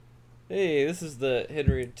Hey, this is the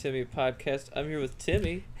Henry and Timmy podcast. I'm here with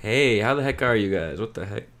Timmy. Hey, how the heck are you guys? What the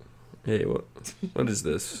heck? Hey, what is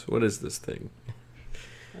this? What is this thing?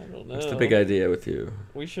 I don't know. What's the big idea with you?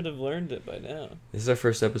 We should have learned it by now. This is our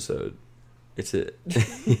first episode. It's a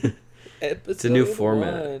It's a new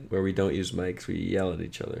format where we don't use mics. We yell at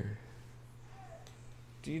each other.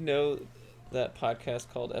 Do you know that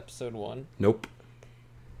podcast called Episode 1? Nope.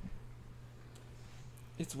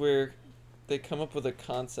 It's where they come up with a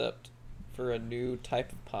concept for a new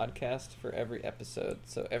type of podcast for every episode.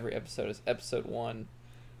 So every episode is episode 1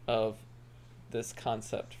 of this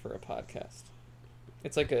concept for a podcast.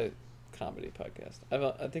 It's like a comedy podcast.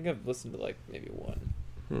 I think I've listened to like maybe one.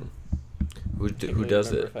 Who Really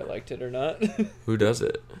does it? If I liked it or not. Who does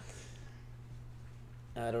it?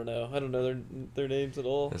 I don't know. I don't know their names at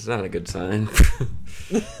all. That's not a good sign.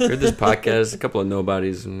 Heard this podcast, a couple of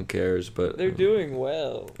nobodies, and who cares? But They're doing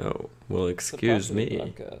well. Oh well, It's a excuse popular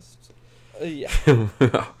me. podcast. Yeah.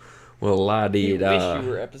 Well, la dee You da. wish you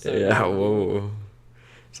were episode Yeah. 1. Whoa.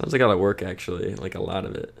 Sounds like a lot of work, actually. Like a lot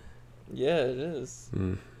of it. Yeah, it is.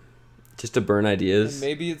 Just to burn ideas. And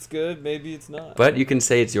maybe it's good, maybe it's not. But you can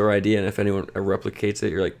say it's your idea, and if anyone replicates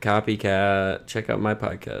it, you're like, copycat, check out my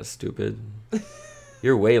podcast, stupid.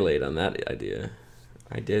 You're way late on that idea.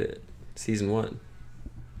 I did it. Season 1.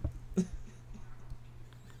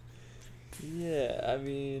 Yeah, I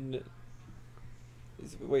mean...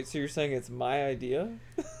 Wait, so you're saying it's my idea?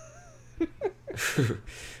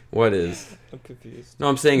 What is? I'm confused. No,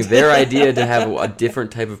 I'm saying their idea to have a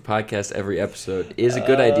different type of podcast every episode is a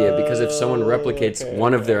good idea, because if someone replicates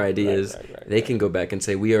one of their ideas, they can go back and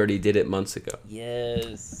say, we already did it months ago.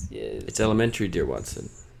 Yes. It's elementary, dear Watson.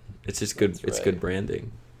 It's just good. That's It's right. good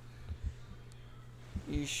branding.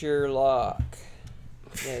 You Sherlock.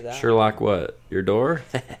 Yeah, that Sherlock, what? Your door?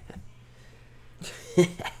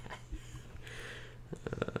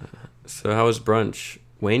 So how was brunch?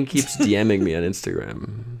 Wayne keeps DMing me on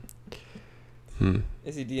Instagram.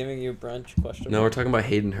 Is he DMing you brunch? Question No, we're mark? talking about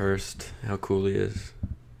Hayden Hurst. How cool he is.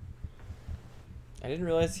 I didn't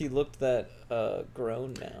realize he looked that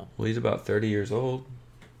grown now. Well, he's about 30 years old.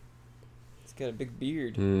 He's got a big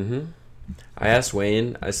beard. I asked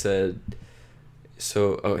Wayne, I said, this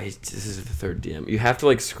is the third DM. You have to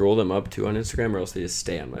like scroll them up too on Instagram, or else they just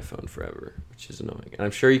stay on my phone forever, which is annoying. And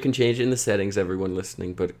I'm sure you can change it in the settings, everyone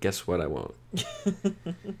listening, but guess what? I won't.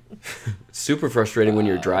 It's super frustrating when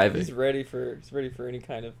you're driving. He's ready for any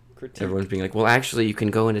kind of critique. Everyone's being like, well, actually, you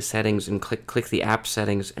can go into settings and click the app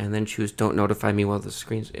settings and then choose don't notify me while the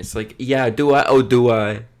screen's... It's like, yeah, do I? Oh, do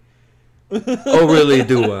I? Oh, really,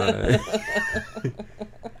 do I?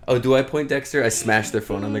 Oh, do I point Dexter? I smashed their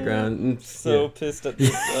phone on the ground. So pissed at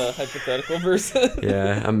this hypothetical person.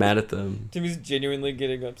 Yeah, I'm mad at them. Timmy's genuinely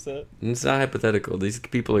getting upset. It's not hypothetical. These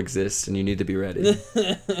people exist, and you need to be ready.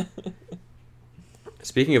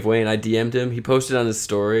 Speaking of Wayne, I DM'd him. He posted on his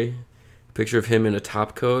story a picture of him in a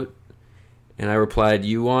top coat, and I replied,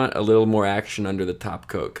 you want a little more action under the top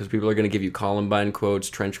coat, because people are going to give you Columbine quotes,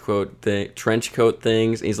 trench coat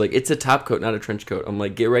things. And he's like, it's a top coat, not a trench coat. I'm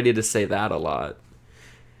like, get ready to say that a lot.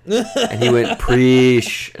 And he went,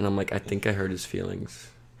 preach. And I'm like, I think I hurt his feelings.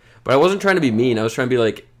 But I wasn't trying to be mean. I was trying to be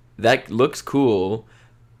like, that looks cool,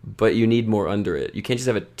 but you need more under it. You can't just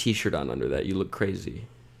have a t-shirt on under that. You look crazy.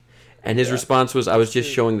 And his response was, I was just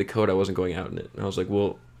showing the coat. I wasn't going out in it. And I was like,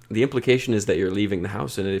 well, the implication is that you're leaving the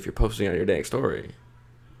house in it if you're posting on your dang story.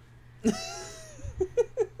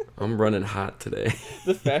 I'm running hot today.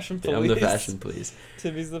 The fashion police. Yeah, I'm the fashion police.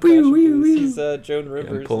 Timmy's the fashion police. He's Joan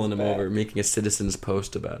Rivers. I'm pulling is him back. over, making a citizen's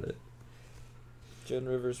post about it. Joan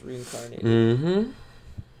Rivers reincarnated. Mm-hmm.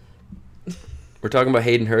 We're talking about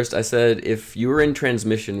Hayden Hurst. I said, if you were in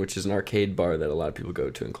Transmission, which is an arcade bar that a lot of people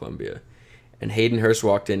go to in Columbia, and Hayden Hurst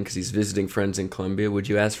walked in because he's visiting friends in Columbia, would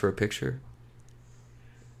you ask for a picture?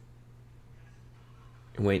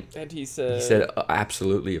 And wait, And he said...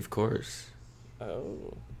 absolutely, of course.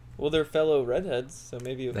 Oh. Well, they're fellow redheads, so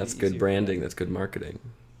maybe... That's good branding. That's good marketing.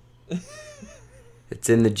 It's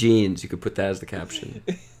in the genes. You could put that as the caption.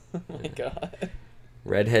 Oh my god.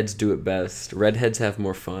 Redheads do it best. Redheads have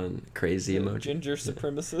more fun. Crazy emoji. Ginger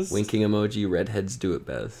supremacist. Winking emoji. Redheads do it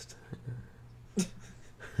best.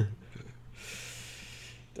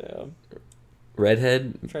 Damn.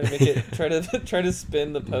 Redhead. Try to make it. Try to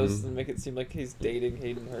spin the post and make it seem like he's dating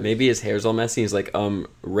Hayden Hurst. Maybe his hair's all messy. He's like,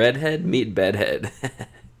 redhead meet bedhead.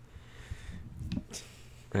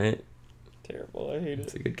 Right? Terrible. I hate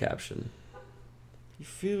It's it. a good caption. You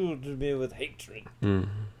filled me with hatred. You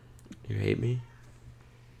hate me?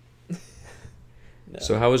 No.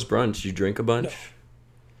 So how was brunch? You drink a bunch?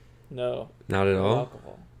 No. Not at No all?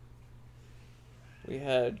 alcohol. We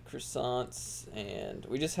had croissants, and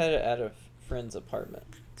we just had it at a friend's apartment.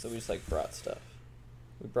 So we just like brought stuff.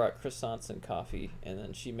 We brought croissants and coffee, and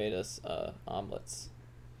then she made us omelets.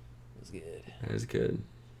 It was good. That is good.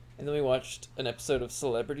 And then we watched an episode of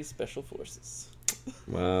Celebrity Special Forces.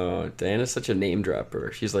 Wow, Diana's such a name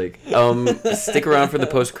dropper. She's like, stick around for the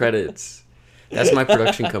post credits. That's my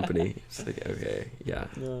production company. It's like, okay, yeah.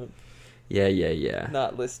 Yeah.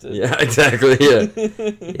 Not listed. Yeah, exactly.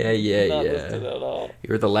 Yeah. Not listed at all.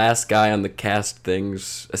 You're the last guy on the cast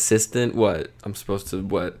thing's assistant. What? I'm supposed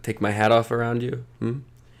to take my hat off around you?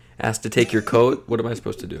 Asked to take your coat? What am I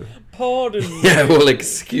supposed to do? Pardon me. Yeah, well,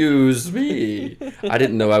 excuse me. I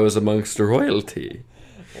didn't know I was amongst royalty.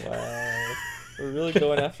 Wow. We're really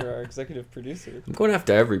going after our executive producer. I'm going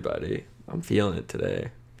after everybody. I'm feeling it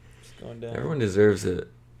today. Just going down. Everyone deserves it.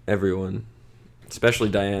 Everyone. Especially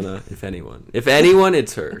Diana, if anyone. If anyone,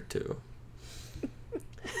 it's her, too.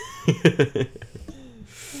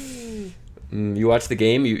 You watched the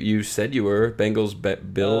game? You said you were. Bengals,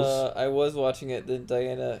 Bills? I was watching it. Then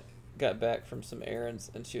Diana got back from some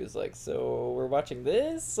errands, and she was like, so we're watching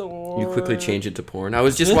this, or... You quickly changed it to porn. I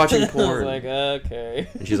was just watching porn. I was like, okay.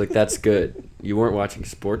 And she's like, that's good. You weren't watching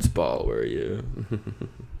sports ball, were you?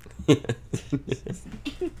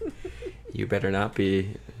 You better not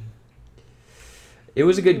be. It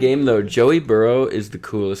was a good game, though. Joey Burrow is the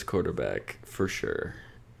coolest quarterback, for sure.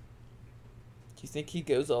 Do you think he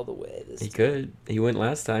goes all the way this He time? could. He went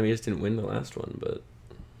last time. He just didn't win the last one, but...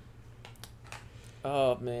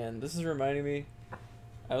 Oh, man. This is reminding me.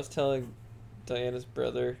 I was telling Diana's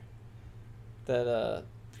brother that, I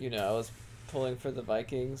was pulling for the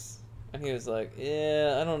Vikings. And he was like,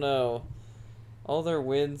 yeah, I don't know. All their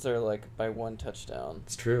wins are, like, by one touchdown.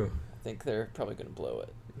 It's true. I think they're probably going to blow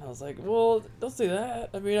it. And I was like, well, don't say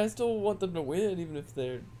that. I mean, I still want them to win, even if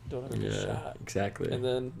they don't have a good shot. Exactly.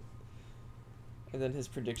 And then his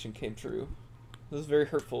prediction came true. It was very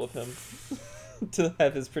hurtful of him to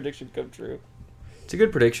have his prediction come true. It's a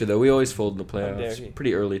good prediction, though. We always fold in the How dare he. playoffs.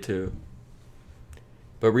 Pretty early, too.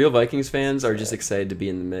 But real Vikings fans are just excited to be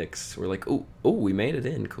in the mix. We're like, oh, we made it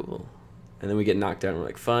in. Cool. And then we get knocked out, and we're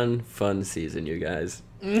like, fun season, you guys.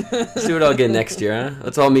 See what I'll get next year, huh?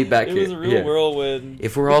 Let's all meet back here. It was a real whirlwind.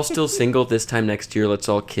 If we're all still single this time next year, let's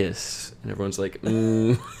all kiss. And everyone's like,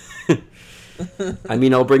 I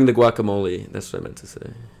mean, I'll bring the guacamole. That's what I meant to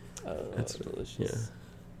say. Oh, That's delicious. Yeah.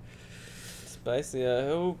 Spicy, I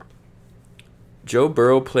hope. Joe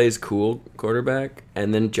Burrow plays cool quarterback,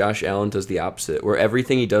 and then Josh Allen does the opposite, where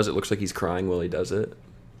everything he does, it looks like he's crying while he does it.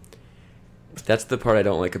 That's the part I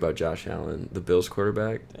don't like about Josh Allen, the Bills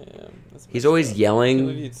quarterback. Damn. He's always yelling. I can't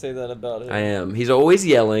believe you'd say that about him. I am. He's always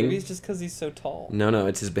yelling. Maybe it's just because he's so tall. No,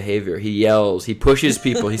 it's his behavior. He yells. He pushes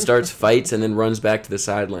people. He starts fights and then runs back to the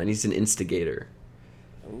sideline. He's an instigator.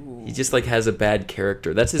 Ooh. He just has a bad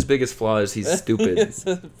character. That's his biggest flaw is he's stupid. It's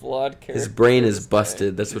a flawed character. His brain is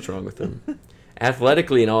busted. That's what's wrong with him.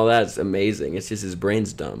 Athletically and all that's amazing. It's just his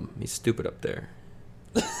brain's dumb. He's stupid up there.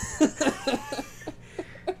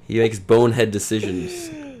 He makes bonehead decisions.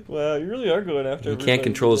 Wow, you really are going after. He can't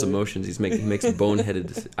control his emotions. He makes boneheaded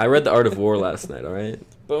decisions. I read The Art of War last night, all right?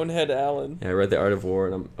 Bonehead Allen. Yeah, I read The Art of War,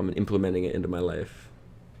 and I'm implementing it into my life.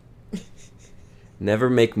 Never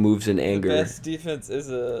make moves in anger. The best defense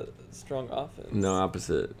is a strong offense. No,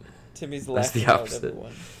 opposite. Timmy's That's laughing the out opposite.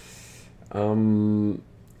 everyone.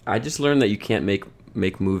 I just learned that you can't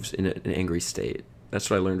make moves in an angry state. That's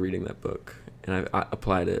what I learned reading that book, and I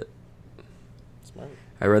applied it. Smart.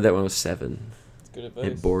 I read that when I was 7. It's good advice.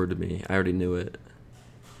 It bored me. I already knew it.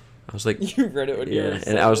 I was like, You read it when you were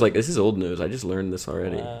and I was like, this is old news. I just learned this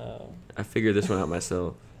already. Wow. I figured this one out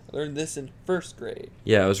myself. I learned this in first grade.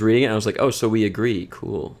 Yeah, I was reading it, and I was like, oh, so we agree.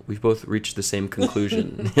 Cool. We've both reached the same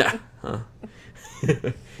conclusion. Yeah. Huh.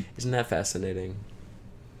 Isn't that fascinating?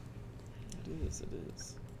 It is.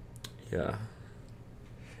 Yeah.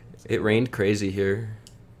 It rained crazy here.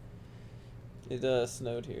 It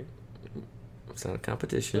snowed here. It's not a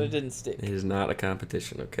competition. But it didn't stick. It is not a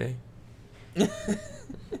competition, okay?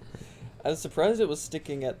 I was surprised it was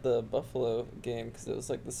sticking at the Buffalo game because it was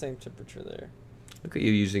like the same temperature there. Look at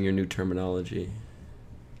you using your new terminology.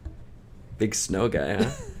 Big snow guy, huh?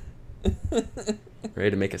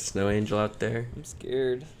 Ready to make a snow angel out there? I'm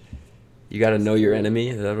scared. You gotta know your enemy?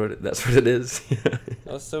 Is that what that's what it is?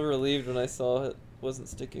 I was so relieved when I saw it wasn't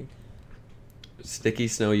sticking. Sticky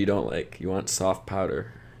snow you don't like. You want soft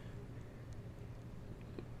powder.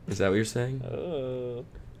 Is that what you're saying? Oh.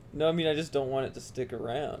 No, I mean, I just don't want it to stick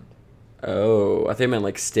around. Oh, I think I meant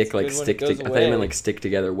like stick, It's like good when stick. it goes I thought I meant away. like stick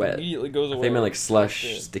together wet. Immediately goes I away. think I meant like slush,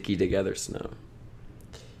 Yeah. sticky together snow.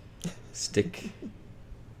 Stick.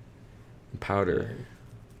 Powder.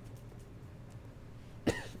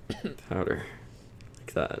 Powder.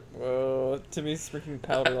 Like that. Whoa, Timmy's freaking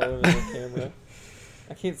powder all over the camera.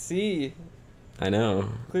 I can't see. I know.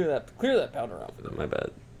 Clear that powder off. My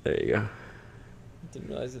bad. There you go. Didn't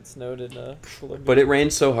realize it snowed in Columbia. But it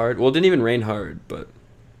rained so hard. Well, it didn't even rain hard, but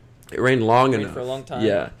it rained long enough. For a long time.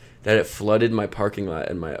 Yeah, that it flooded my parking lot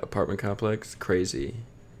in my apartment complex. Crazy.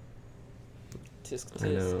 Tisk. I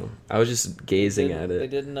know. I was just gazing at it. They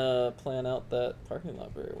didn't plan out that parking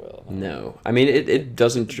lot very well. Huh? No, I mean it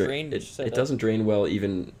doesn't drain. drainage It doesn't drain well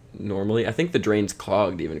even normally. I think the drain's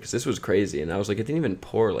clogged even because this was crazy, and I was like, it didn't even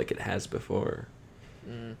pour like it has before,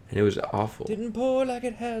 and it was awful. Didn't pour like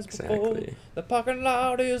it has before. Exactly. The parking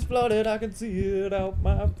lot is flooded. I can see it out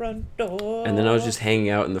my front door. And then I was just hanging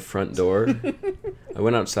out in the front door. I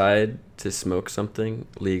went outside to smoke something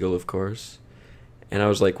legal, of course, and I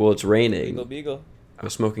was like, well, it's raining. Beagle. I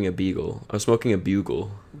was smoking a beagle. I was smoking a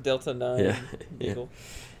bugle. Delta 9 Yeah, Beagle.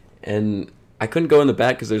 Yeah. And I couldn't go in the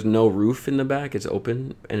back because there's no roof in the back. It's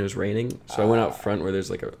open, and it was raining. So I went out front where there's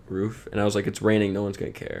like a roof, and I was like, it's raining. No one's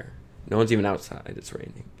going to care. No one's even outside. It's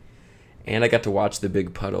raining. And I got to watch the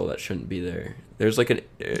big puddle that shouldn't be there. There's like an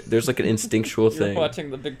instinctual thing. You're watching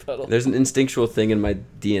the big puddle. There's an instinctual thing in my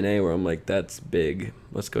DNA where I'm like, that's big.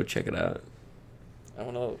 Let's go check it out. I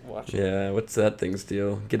want to watch it. Yeah, what's that thing's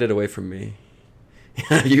deal? Get it away from me.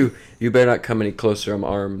 you better not come any closer. I'm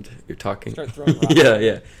armed. You're talking. Start throwing rocks.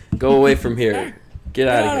 Yeah. Go away from here. Get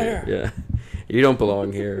out of here. Yeah. You don't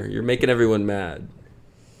belong here. You're making everyone mad.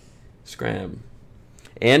 Scram.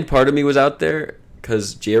 And part of me was out there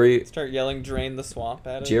because Jerry... Start yelling, drain the swamp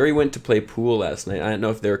at it. Jerry went to play pool last night. I didn't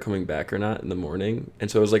know if they were coming back or not in the morning. And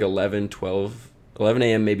so it was like 11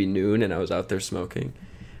 a.m., maybe noon, and I was out there smoking.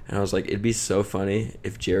 And I was like, it'd be so funny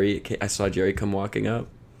if I saw Jerry come walking up.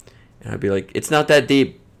 And I'd be like, it's not that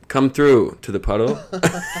deep. Come through to the puddle.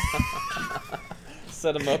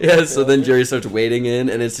 Set him up. Yeah, so then Jerry starts wading in,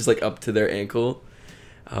 and it's just like up to their ankle.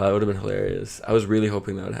 It would have been hilarious. I was really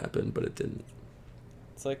hoping that would happen, but it didn't.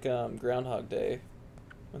 It's like Groundhog Day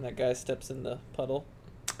when that guy steps in the puddle.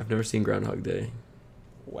 I've never seen Groundhog Day.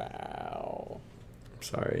 Wow. I'm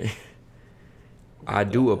sorry. I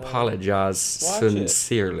do apologize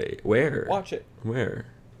sincerely. Where? Watch it. Where?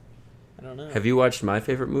 I don't know. Have you watched my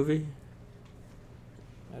favorite movie?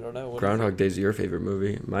 I don't know. What Groundhog Day's your favorite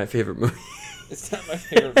movie. My favorite movie. It's not my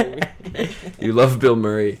favorite movie. You love Bill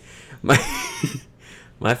Murray.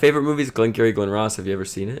 My favorite movie is Glengarry Glen Ross. Have you ever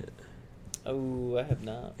seen it? Oh, I have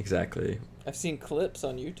not. Exactly. I've seen clips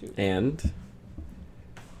on YouTube. And?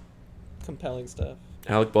 Compelling stuff.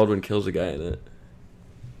 Alec Baldwin kills a guy in it.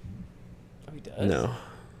 Oh, he does? No.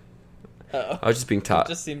 Uh-oh. I was just being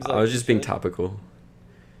being topical.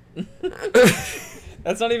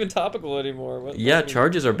 That's not even topical anymore. Yeah,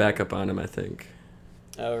 charges are back up on him, I think.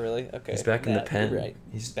 Oh, really? Okay. He's back in the pen. You're right.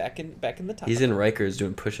 He's back in the top. He's in Rikers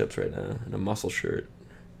doing push-ups right now in a muscle shirt.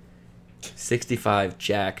 65,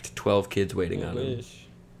 jacked, 12 kids waiting on him.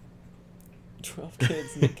 12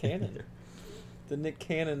 kids, Nick Cannon. The Nick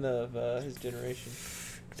Cannon of his generation.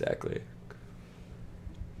 Exactly.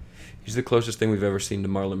 He's the closest thing we've ever seen to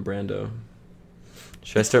Marlon Brando.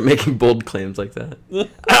 Should I start making bold claims like that?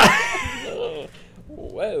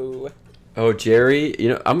 Whoa. Oh, Jerry,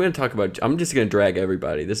 I'm just going to drag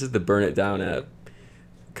everybody. This is the Burn It Down app.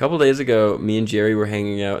 A couple days ago, me and Jerry were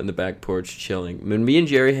hanging out in the back porch chilling. When me and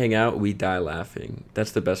Jerry hang out, we die laughing.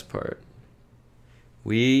 That's the best part.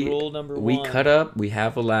 Rule number one. We cut up, we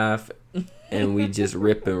have a laugh, and we just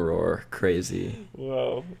rip and roar crazy.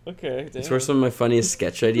 Whoa. Okay. That's where some of my funniest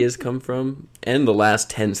sketch ideas come from. And the last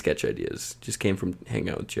 10 sketch ideas just came from hanging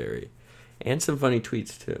out with Jerry. And some funny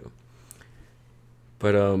tweets, too.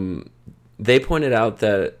 But they pointed out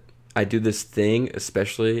that I do this thing,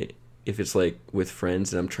 especially if it's like with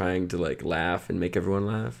friends and I'm trying to like laugh and make everyone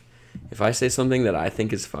laugh. If I say something that I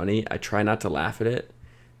think is funny, I try not to laugh at it.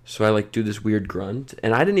 So I like do this weird grunt.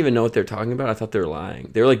 And I didn't even know what they're talking about. I thought they were lying.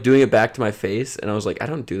 They were like doing it back to my face. And I was like, I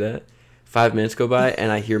don't do that. 5 minutes go by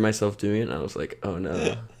and I hear myself doing it. And I was like, oh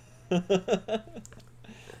no.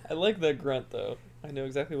 I like that grunt though. I know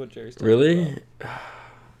exactly what Jerry's talking really? about.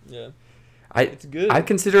 Yeah. It's good. I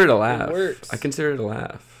consider it a laugh. It works. I consider it a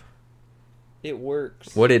laugh. It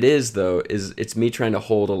works. What it is, though, is it's me trying to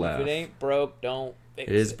hold a laugh. If it ain't broke, don't fix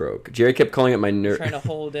it. It is broke. Jerry kept calling it my Trying to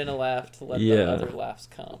hold in a laugh to let the other laughs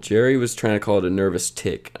come. Jerry was trying to call it a nervous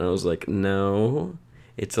tick, and I was like, no,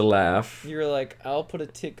 it's a laugh. You were like, I'll put a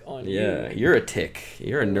tick on you. Yeah, you're a tick.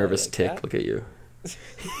 You're a nervous like tick. that? Look at you.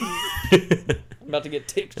 I'm about to get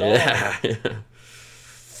ticked off. Yeah.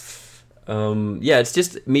 Yeah, it's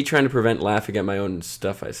just me trying to prevent laughing at my own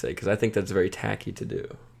stuff, I say, because I think that's very tacky to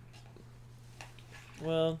do.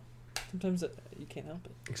 Well, sometimes You can't help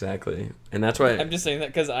it. Exactly. And that's why... I'm just saying that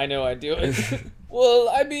because I know I do it. Well,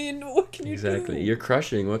 I mean, what can you do? Exactly. You're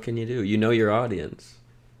crushing. What can you do? You know your audience.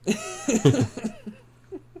 I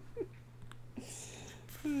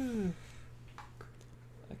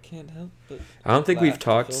can't help but... I don't think we've laugh to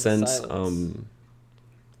talked fill the since silence.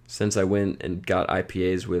 since I went and got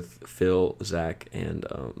IPAs with Phil, Zach, and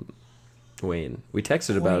Wayne. We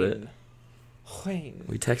texted about it. Wayne.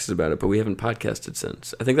 We texted about it, but we haven't podcasted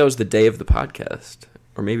since. I think that was the day of the podcast,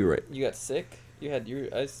 or maybe right. You got sick?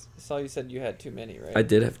 I saw you said you had too many, right? I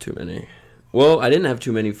did have too many. Well, I didn't have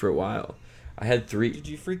too many for a while. I had 3. Did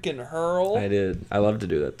you freaking hurl? I did. I love to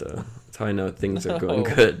do that though. That's how I know things are going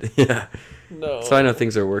No. good. Yeah. No. That's how I know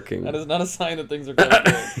things are working. That is not a sign that things are going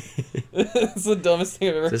good. It's the dumbest thing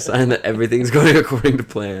I've ever It's a sign that everything's going according to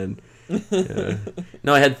plan. Yeah.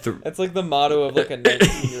 No, I had 3. That's like the motto of like a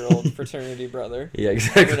 19-year-old fraternity brother. Yeah, When I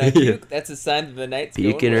exactly. puke, that's a sign that the night's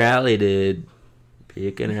Peak going and well. rally, dude.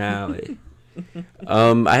 Peak and rally.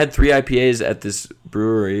 I had 3 IPAs at this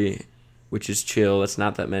brewery, which is chill. That's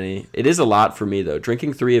not that many. It is a lot for me, though.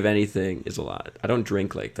 Drinking 3 of anything is a lot. I don't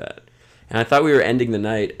drink like that. And I thought we were ending the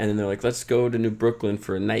night, and then they're like, let's go to New Brooklyn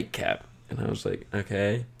for a nightcap. And I was like,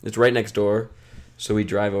 okay. It's right next door, so we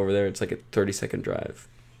drive over there. It's like a 30-second drive.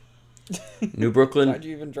 New Brooklyn, Why'd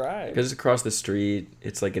you even drive? because it's across the street.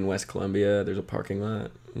 It's like in West Columbia. There's a parking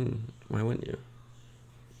lot. Why wouldn't you?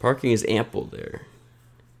 Parking is ample there.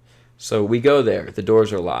 So we go there. The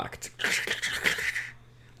doors are locked.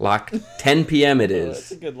 Locked. 10 p.m. it Oh,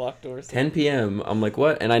 that's is. a good locked door. 10 p.m. I'm like,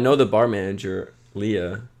 what? And I know the bar manager,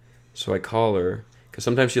 Leah, so I call her. Because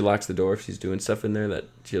sometimes she locks the door if she's doing stuff in there that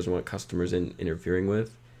she doesn't want customers interfering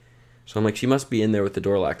with. So I'm like, she must be in there with the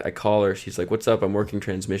door locked. I call her. She's like, what's up? I'm working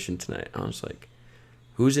transmission tonight. I was like,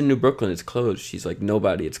 who's in New Brooklyn? It's closed. She's like,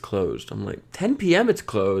 nobody. It's closed. I'm like, 10 p.m. It's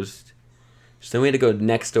closed. So then we had to go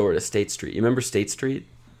next door to State Street. You remember State Street?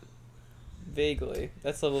 Vaguely.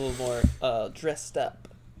 That's a little more dressed up.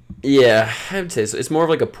 Yeah, I would say so. It's more of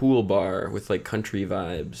like a pool bar with like country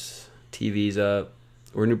vibes. TV's up.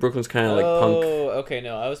 Where New Brooklyn's kind of like punk. Oh, okay.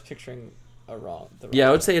 No, I was picturing the wrong Yeah,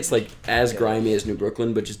 I would say it's like as Yeah. grimy as New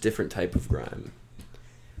Brooklyn, but just different type of grime.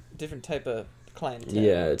 different type of clientele.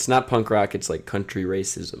 Yeah, it's not punk rock. It's like country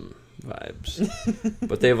racism vibes.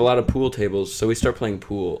 But they have a lot of pool tables, so we start playing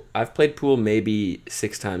pool. I've played pool maybe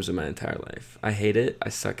 6 times in my entire life. I hate it. I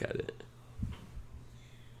suck at it.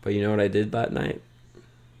 But you know what I did that night?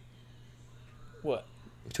 What?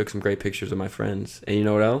 Took some great pictures of my friends. And you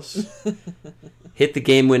know what else? Hit the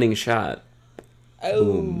game-winning shot. Oh.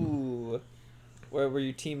 Boom. Where were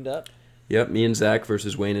you teamed up? Yep, me and Zach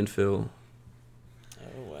versus Wayne and Phil.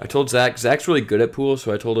 Oh, wow. I told Zach's really good at pool,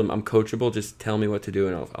 so I told him I'm coachable. Just tell me what to do,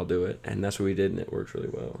 and I'll do it. And that's what we did, and it worked really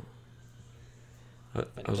well.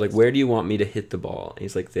 I was like, where do you want me to hit the ball? And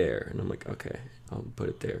he's like, there. And I'm like, okay, I'll put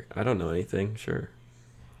it there. I don't know anything. Sure.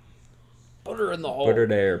 Put her in the hole. Put her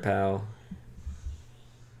there, pal.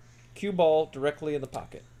 Cue ball directly in the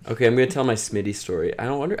pocket. Okay, I'm gonna tell my Smitty story. I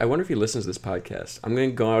wonder if he listens to this podcast. I'm gonna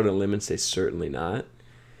go out on a limb and say certainly not.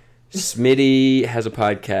 Smitty has a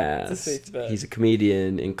podcast. It's a safe bet. He's a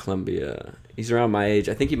comedian in Columbia. He's around my age.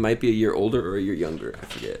 I think he might be a year older or a year younger. I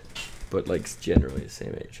forget, but like generally the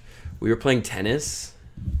same age. We were playing tennis.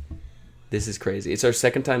 This is crazy. It's our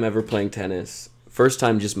second time ever playing tennis. First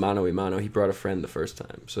time just mano-a-mano. He brought a friend the first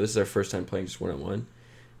time. So this is our first time playing just one-on-one.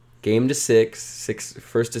 Game to 6.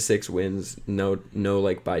 First to 6 wins. No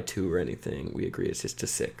like by 2 or anything. We agree it's just to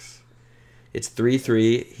 6. It's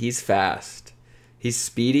 3-3. He's fast. He's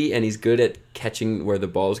speedy, and he's good at catching where the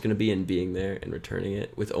ball is going to be and being there and returning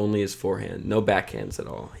it with only his forehand. No backhands at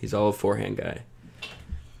all. He's all a forehand guy.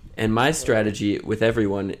 And my strategy with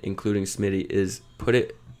everyone, including Smitty, is put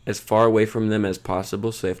it as far away from them as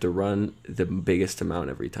possible so they have to run the biggest amount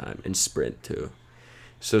every time and sprint too.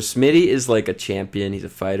 So Smitty is like a champion. He's a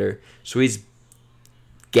fighter. So he's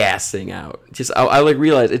gassing out. Just I like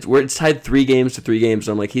realize it's tied 3 games to 3 games.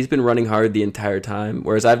 So I'm like, he's been running hard the entire time,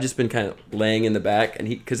 whereas I've just been kind of laying in the back, and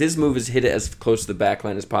because his move is hit it as close to the back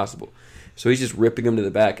line as possible. So he's just ripping him to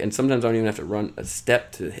the back, and sometimes I don't even have to run a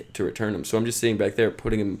step to return him. So I'm just sitting back there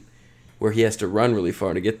putting him where he has to run really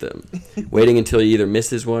far to get them, waiting until he either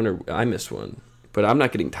misses one or I miss one. But I'm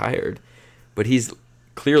not getting tired. But he's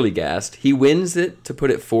clearly gassed. He wins it to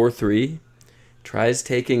put it 4-3, tries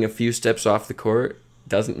taking a few steps off the court,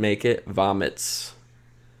 doesn't make it, vomits.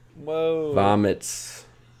 Whoa. Vomits.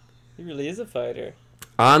 He really is a fighter.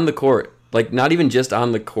 On the court. Like, not even just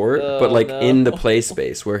on the court, but like no. in the play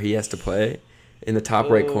space where he has to play, in the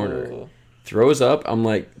top right corner. Ooh. Throws up. I'm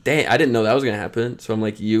like, dang, I didn't know that was going to happen. So I'm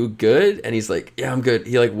like, you good? And he's like, yeah, I'm good.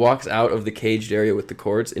 He like walks out of the caged area with the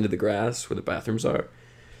courts into the grass where the bathrooms are.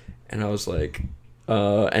 And I was like,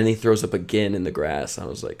 and he throws up again in the grass. I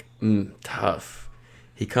was like, tough.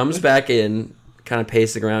 He comes back in, kind of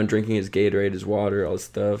pacing around, drinking his Gatorade, his water, all this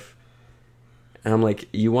stuff. And I'm like,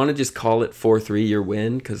 you want to just call it 4-3 your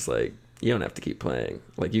win? Because, like, you don't have to keep playing.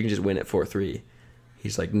 Like, you can just win at 4-3.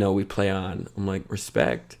 He's like, no, we play on. I'm like,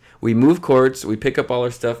 respect. We move courts. We pick up all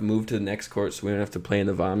our stuff, move to the next court so we don't have to play in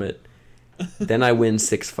the vomit. Then I win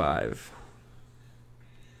 6-5.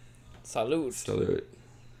 Salute.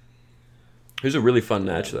 It was a really fun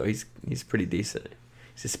match, though. He's pretty decent.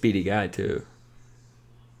 He's a speedy guy, too.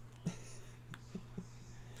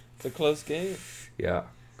 It's a close game. Yeah.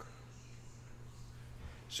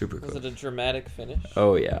 Super close. Was it a dramatic finish?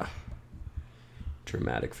 Oh, yeah.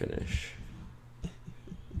 Dramatic finish.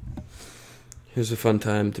 It was a fun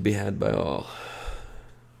time to be had by all.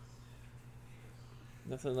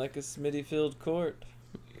 Nothing like a Smitty-filled court.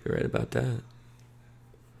 You're right about that.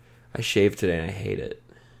 I shaved today and I hate it.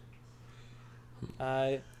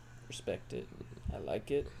 I respect it. I like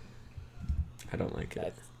it. I don't like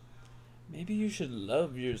it. Maybe you should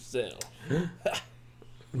love yourself.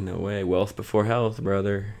 No way. Wealth before health,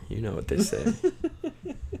 brother. You know what they say.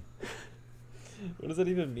 What does that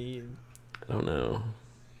even mean? I don't know.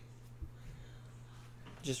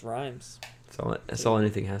 Just rhymes. That's all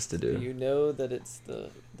anything has to do. You know that it's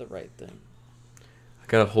the right thing. I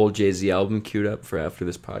got a whole Jay-Z album queued up for after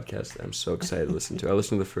this podcast that I'm so excited to listen to. I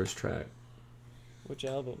listened to the first track. Which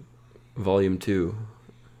album? Volume 2.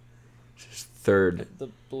 Just third. The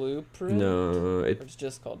Blueprint? No, it's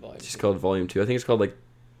just called Volume 2. It's just called Volume 2. I think it's called like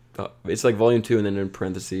it's like Volume 2 and then in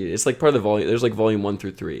parentheses. It's like part of the volume. There's like Volume 1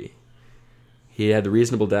 through 3. He had The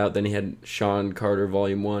Reasonable Doubt, then he had Sean Carter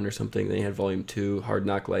Volume 1 or something, then he had Volume 2, Hard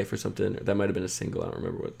Knock Life or something. That might have been a single, I don't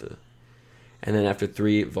remember what the... And then after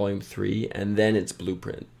 3, Volume 3, and then it's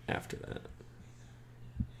Blueprint after that.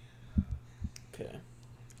 Okay.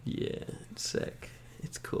 Yeah, it's sick.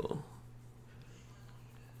 It's cool.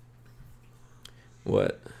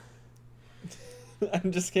 What?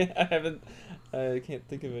 I'm just can't. I can't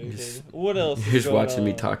think of anything. What else? You're just watching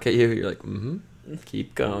me talk at you. You're like,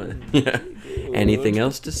 keep going. Yeah. Anything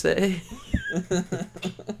else to say?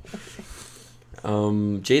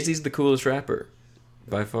 Jay-Z's the coolest rapper,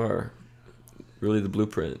 by far. Really, the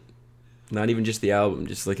Blueprint. Not even just the album.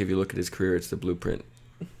 Just like if you look at his career, it's the Blueprint.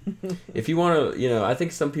 If you want to, I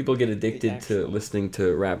think some people get addicted to listening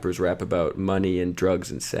to rappers rap about money and drugs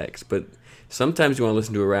and sex, but sometimes you want to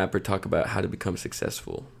listen to a rapper talk about how to become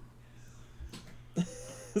successful.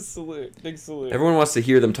 Salute. Big salute. Everyone wants to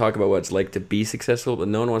hear them talk about what it's like to be successful, but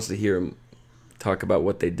no one wants to hear them talk about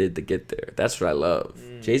what they did to get there. That's what I love.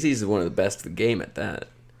 Jay-Z is one of the best of the game at that.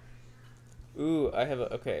 Ooh, I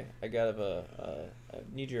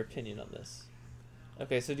need your opinion on this.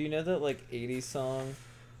 Okay, so do you know that, 80s song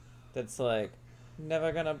that's like,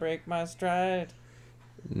 never gonna break my stride?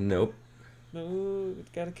 Nope. Move,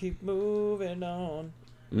 gotta keep moving on.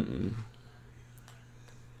 Mm-mm.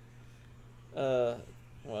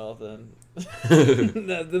 Well then,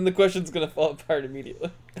 then the question's gonna fall apart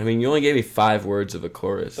immediately. I mean, you only gave me 5 words of a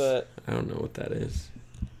chorus. But I don't know what that is.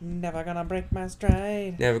 Never gonna break my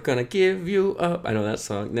stride. Never gonna give you up. I know that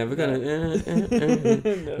song. Never gonna.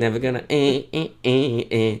 No. Never gonna. It's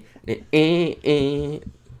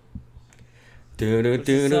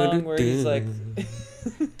a song where he's like.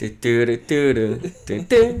 It's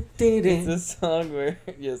a song where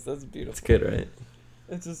yes, that's beautiful. It's good, right?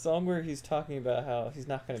 It's a song where he's talking about how he's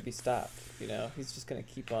not going to be stopped, He's just going to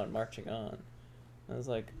keep on marching on. I was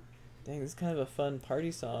like, dang, this is kind of a fun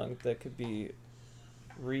party song that could be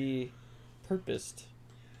repurposed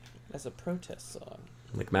as a protest song.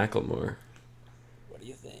 Like Macklemore. What do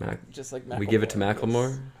you think? Just like Macklemore. We give it to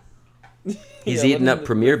Macklemore? He's Yeah, eating up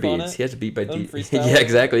Premier riff on beats. it. He has a beat by freestyle Yeah, it.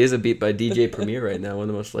 exactly. He has a beat by DJ Premier right now, one of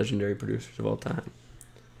the most legendary producers of all time.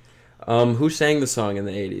 Who sang the song in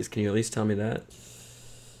the 80s? Can you at least tell me that?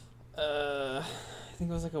 I think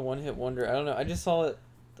it was like a one-hit wonder. I don't know. I just saw it,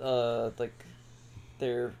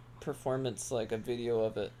 their performance, a video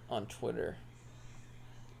of it on Twitter.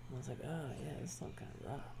 I was like, oh yeah, this song kind of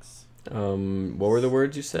rocks. What were the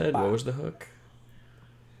words you said? What was the hook?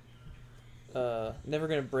 Never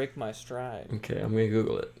gonna break my stride. Okay, I'm gonna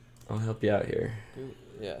Google it. I'll help you out here.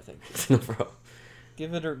 Yeah, thank you. No problem.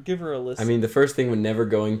 Give her a listen. I mean, the first thing was never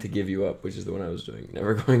going to give you up, which is the one I was doing.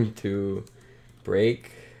 Never going to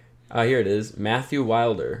break. Ah, here it is. Matthew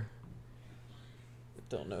Wilder.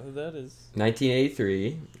 Don't know who that is.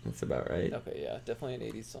 1983. That's about right. Okay, yeah, definitely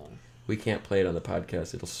an 80s song. We can't play it on the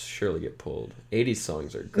podcast. It'll surely get pulled. 80s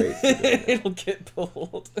songs are great. It'll get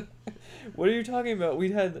pulled. What are you talking about?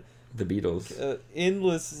 We had The Beatles.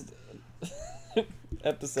 endless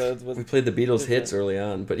episodes We with played the Beatles hits early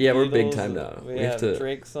on, but yeah, we're big Beatles, time now. We have to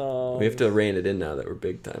Drake songs. we have to rein it in now that we're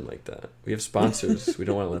big time like that. We have sponsors. We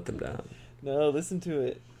don't want to let them down. No, listen to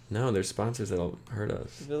it. No, there's sponsors that'll hurt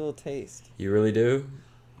us. Give it a little taste. You really do?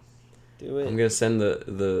 Do it. I'm gonna send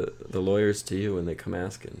the lawyers to you when they come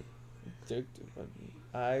asking.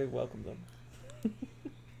 I welcome them.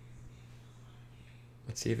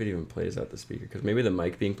 Let's see if it even plays out the speaker, because maybe the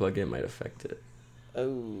mic being plugged in might affect it.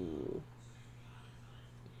 Oh.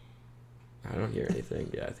 I don't hear anything.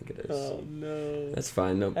 Yeah, I think it is. Oh no. That's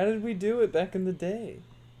fine. No. How did we do it back in the day?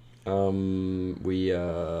 We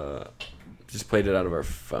just played it out of our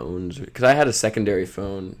phones, because I had a secondary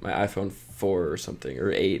phone, my iPhone 4 or something,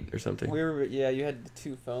 or 8 or something. You had the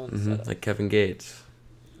two phones set up. Like Kevin Gates.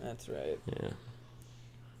 That's right.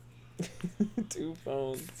 Yeah. 2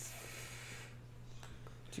 phones.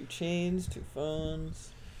 2 chains, 2 phones.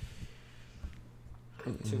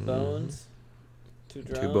 2 bones. 2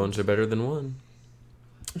 drums. 2 bones are better than 1.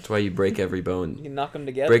 That's why you break every bone. You can knock them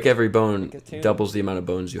together. Break every bone Like a tune. doubles the amount of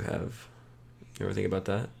bones you have. You ever think about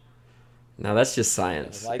that? Now that's just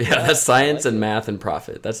science. I like Yeah, that. that's science I like and it. math and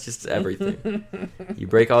profit. That's just everything. You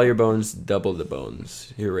break all your bones, double the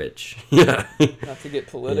bones. You're rich. Yeah. Not to get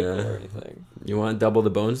political Yeah. or anything. You want double the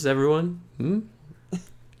bones, everyone?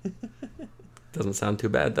 Doesn't sound too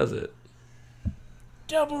bad, does it?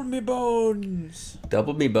 Double me bones.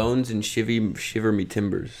 Double me bones and shiver me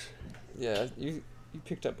timbers. Yeah, you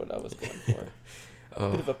picked up what I was going for.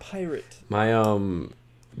 Oh. Bit of a pirate. My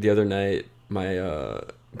the other night, my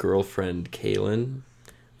girlfriend Kaylin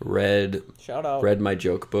read Shout out. my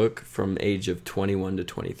joke book from age of 21 to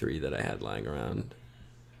 23 that I had lying around.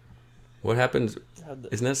 What happens?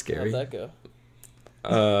 Isn't that scary? How'd that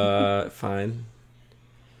go? Fine.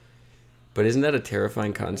 But isn't that a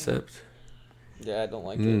terrifying concept? Yeah, I don't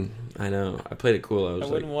like it. I know. I played it cool. I was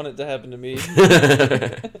Wouldn't want it to happen to me.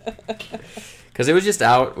 Because it was just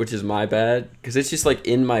out, which is my bad. Because it's just like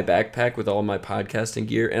in my backpack with all my podcasting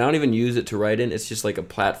gear, and I don't even use it to write in. It's just like a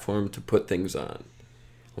platform to put things on.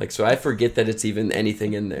 Like, so I forget that it's even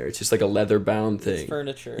anything in there. It's just like a leather bound thing. It's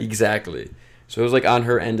furniture. Exactly. So it was like on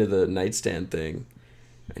her end of the nightstand thing,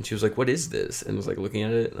 and she was like, "What is this?" And was like looking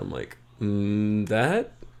at it, and I'm like,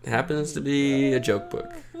 "That happens to be a joke book.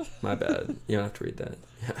 My bad. You don't have to read that."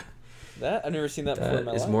 That? I've never seen that before in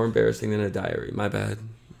my That is life. more embarrassing than a diary. My bad.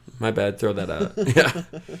 My bad. Throw that out. Yeah.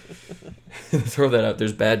 Throw that out.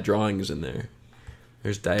 There's bad drawings in there.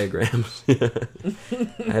 There's diagrams.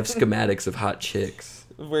 I have schematics of hot chicks.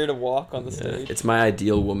 Where to walk on the Yeah. stage. It's my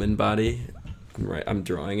ideal woman body. I'm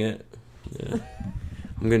drawing it. Yeah.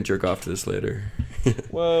 I'm gonna jerk off to this later.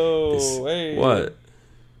 Whoa, hey. What?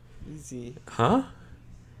 Easy. Huh?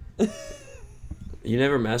 You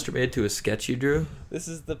never masturbated to a sketch you drew? This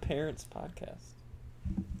is the Parents Podcast.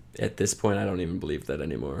 At this point, I don't even believe that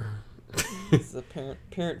anymore. This is a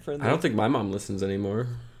parent friendly. I don't think my mom listens anymore,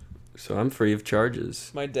 so I'm free of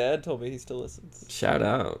charges. My dad told me he still listens. Shout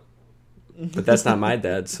out. But that's not my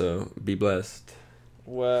dad, so be blessed.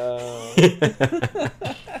 Wow.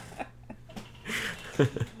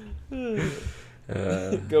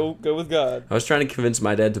 Go with God. I was trying to convince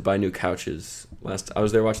my dad to buy new couches. I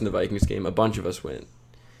was there watching the Vikings game. A bunch of us went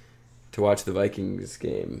to watch the Vikings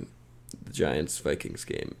game, the Giants-Vikings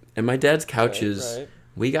game. And my dad's couches, Right.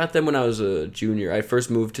 we got them when I was a junior. I first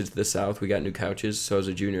moved to the South. We got new couches, so I was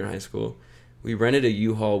a junior in high school. We rented a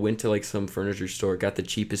U-Haul, went to like some furniture store, got the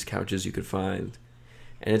cheapest couches you could find.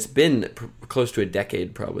 And it's been close to a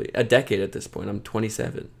decade, probably. A decade at this point. I'm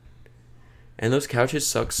 27. And those couches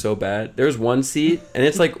suck so bad. There was one seat, and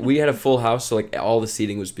it's like we had a full house, so like all the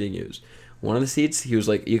seating was being used. One of the seats, he was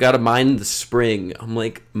like, "You gotta mind the spring." I'm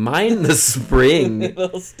like, "Mind the spring?"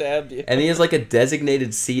 They'll stab you. And he has like a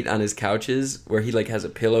designated seat on his couches where he like has a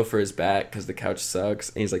pillow for his back because the couch sucks.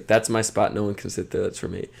 And he's like, "That's my spot. No one can sit there. That's for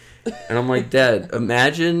me." And I'm like, "Dad,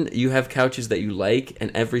 imagine you have couches that you like,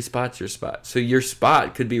 and every spot's your spot. So your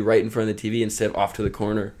spot could be right in front of the TV instead of off to the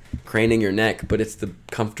corner, craning your neck, but it's the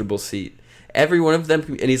comfortable seat." Every one of them,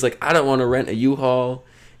 and he's like, "I don't want to rent a U-Haul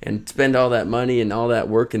and spend all that money and all that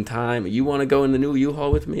work and time. You want to go in the new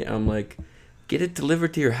U-Haul with me?" I'm like, "Get it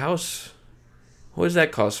delivered to your house. What does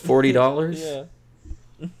that cost? $40?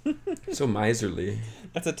 Yeah. So miserly.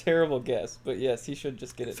 That's a terrible guess, but yes, he should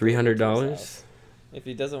just get it. $300? If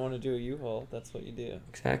he doesn't want to do a U-Haul, that's what you do.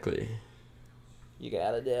 Exactly. You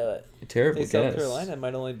gotta do it. A terrible In South guess. Carolina, it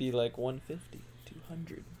might only be like 150,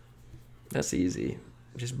 200. That's easy.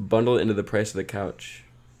 Just bundle it into the price of the couch.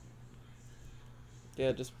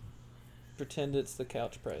 Yeah, just pretend it's the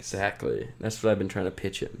couch price. Exactly. That's what I've been trying to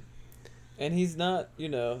pitch him. And he's not, he's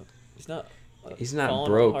not He's not falling on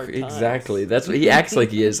broke. hard times. Exactly. That's what he acts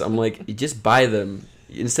like he is. I'm like, you just buy them.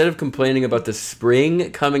 Instead of complaining about the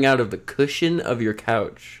spring coming out of the cushion of your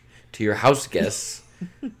couch to your house guests,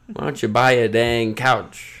 why don't you buy a dang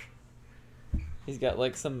couch? He's got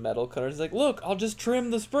like some metal cutters. He's like, look, I'll just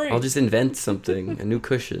trim the spring. I'll just invent something, a new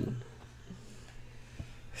cushion.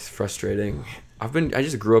 It's frustrating. I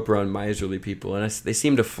just grew up around miserly people, and they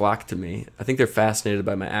seem to flock to me. I think they're fascinated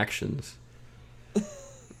by my actions.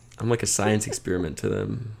 I'm like a science experiment to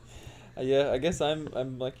them. Yeah, I guess I'm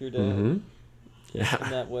like your dad. Mm-hmm. Yeah. In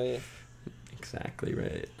that way. Exactly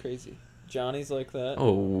right. Crazy. Johnny's like that.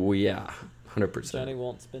 Oh yeah, 100%. Johnny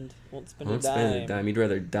won't spend Won't a dime. spend a dime. He'd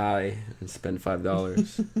rather die than spend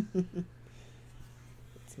 $5.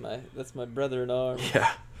 That's my brother in arms.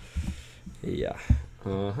 Yeah. Yeah.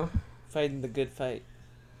 Uh-huh. Fighting the good fight.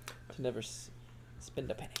 To never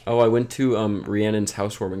spend a penny. Oh, I went to Rhiannon's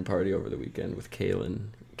housewarming party over the weekend with Kaylin.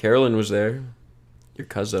 Carolyn was there. Your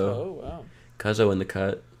cuzzo. Oh, wow. Cuzzo in the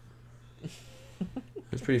cut.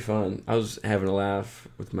 It was pretty fun. I was having a laugh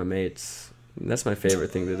with my mates. That's my favorite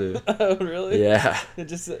thing to do. Oh, really? Yeah. They're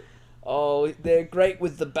just... they're great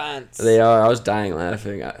with the bants. They are. I was dying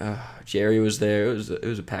laughing. Jerry was there. It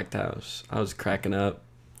was a packed house. I was cracking up,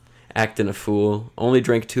 acting a fool. Only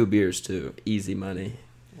drank 2 beers too. Easy money.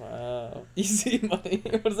 Wow. Easy money.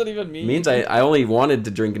 What does that even mean? It means I only wanted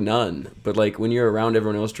to drink none. But like when you're around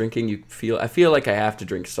everyone else drinking, I feel like I have to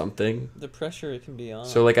drink something. The pressure it can be on.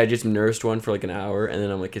 So like I just nursed one for like an hour, and then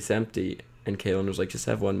I'm like, it's empty. And Kaylin was like, just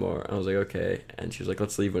have one more. I was like, okay. And she was like,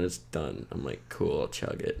 let's leave when it's done. I'm like, cool, I'll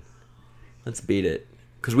chug it. Let's beat it.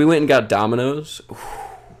 Because we went and got Domino's.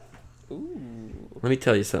 Ooh. Let me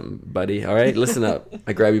tell you something, buddy. All right, listen up.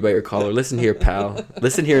 I grab you by your collar. Listen here, pal.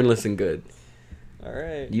 Listen here and listen good. All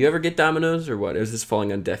right. You ever get Domino's or what? Or is this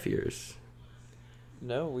falling on deaf ears?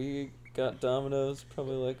 No, we got Domino's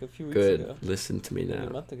probably like a few weeks Good. ago. Listen to me Maybe a now.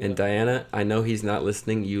 month ago. And Diana, I know he's not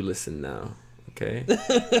listening. You listen now. Okay?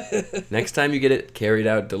 Next time you get it carried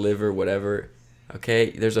out, deliver, whatever.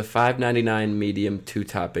 Okay? There's a $5.99 medium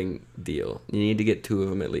 2-topping deal. You need to get 2 of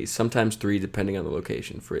them at least. Sometimes 3 depending on the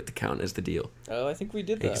location for it to count as the deal. Oh, I think we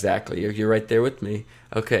did that. Exactly. You're right there with me.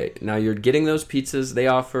 Okay, now you're getting those pizzas. They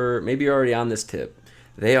offer, maybe you're already on this tip,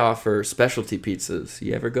 they offer specialty pizzas.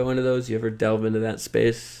 You ever go into those? You ever delve into that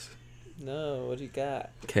space? No, what do you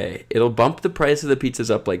got? Okay, it'll bump the price of the pizzas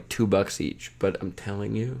up like $2 each, but I'm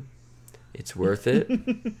telling you, it's worth it.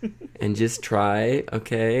 And just try,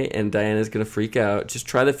 okay? And Diana's going to freak out. Just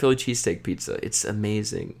try the Philly cheesesteak pizza. It's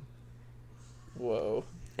amazing. Whoa.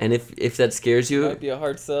 And if that scares you... Might be a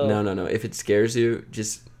hard sell. No. If it scares you,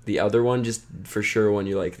 just the other one, just for sure when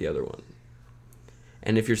you like the other one.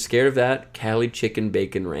 And if you're scared of that, Cali Chicken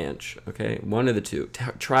Bacon Ranch, okay? One of the two.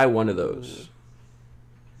 Try one of those. Ooh.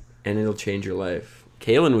 And it'll change your life.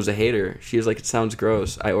 Kaylin was a hater. She was like, it sounds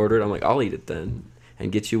gross. I ordered. I'm like, I'll eat it then.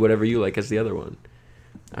 And get you whatever you like as the other one.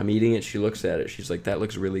 I'm eating it. She looks at it. She's like, that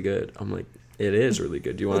looks really good. I'm like, it is really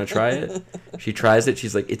good. Do you want to try it? She tries it.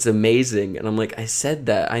 She's like, it's amazing. And I'm like, I said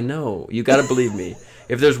that. I know. You got to believe me.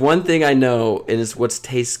 If there's one thing I know, and it's what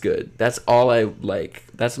tastes good. That's all I like.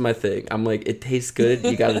 That's my thing. I'm like, it tastes good.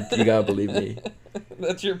 You gotta believe me.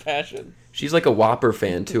 That's your passion. She's like a Whopper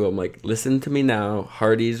fan too. I'm like, listen to me now.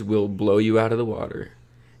 Hardee's will blow you out of the water.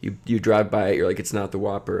 You drive by it, you're like, it's not the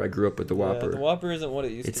Whopper. I grew up with the Whopper. Yeah, the Whopper isn't what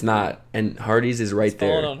it used to be. It's not. And Hardee's is right there.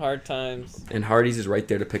 Falling on hard times. And Hardee's is right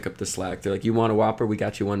there to pick up the slack. They're like, you want a Whopper? We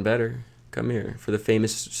got you one better. Come here for the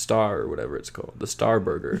famous Star or whatever it's called, the Star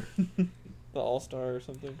Burger. The All-Star or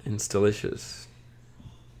something. And it's delicious.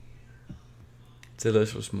 It's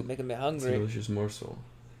delicious. You're making me It's a hungry. delicious morsel.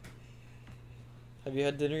 Have you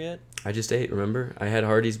had dinner yet? I just ate. Remember, I had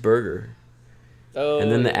Hardee's burger. Oh.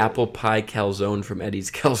 And then the yeah. apple pie calzone from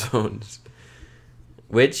Eddie's Calzones,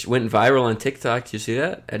 which went viral on TikTok. Did you see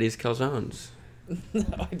that? Eddie's Calzones.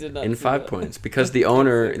 No, I did not. In see 5 that. points because the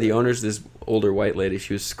owner's this older white lady.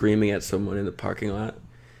 She was screaming at someone in the parking lot.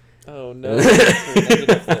 Oh no! That's a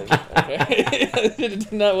negative thing.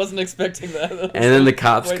 Okay. I wasn't expecting that. And then the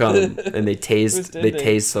cops Quite come the and they twist ending.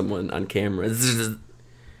 tase someone on camera. It's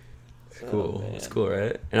cool. man. It's cool,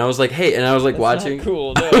 right? And I was like, hey, and I was like That's watching. not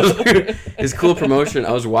cool. No. It's cool promotion.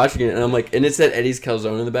 I was watching it, and I'm like, and it said Eddie's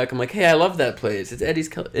Calzone in the back. I'm like, hey, I love that place. It's Eddie's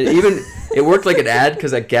it worked like an ad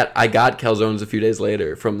because I got calzones a few days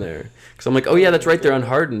later from there. Because I'm like, oh yeah, that's right there on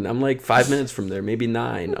Hardin. I'm like 5 minutes from there, maybe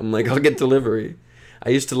 9. I'm like, I'll get delivery. I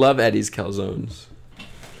used to love Eddie's Calzones.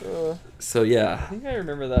 So I yeah, think I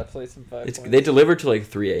remember that place in 5 points. they deliver to like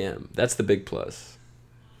 3 a.m. That's the big plus.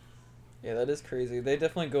 Yeah, that is crazy. They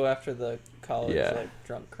definitely go after the college Yeah. like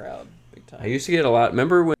drunk crowd big time. I used to get a lot.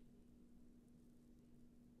 Remember when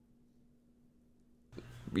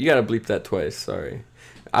You gotta bleep that twice. Sorry.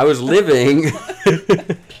 I was living.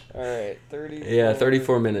 All right, 30. Yeah,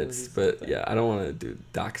 34 minutes. 30 But something. yeah, I don't want to do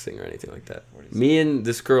doxing or anything like that. 40 Me and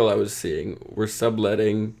this girl I was seeing were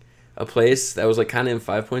subletting a place that was like kind of in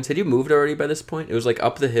 5 Points. Had you moved already by this point? It was like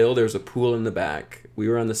up the hill. There was a pool in the back. We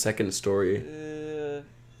were on the second story.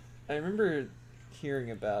 I remember hearing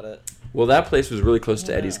about it. Well, that place was really close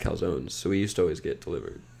to Yeah. Eddie's Calzones, so we used to always get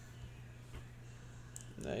delivered.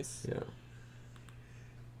 Nice. Yeah.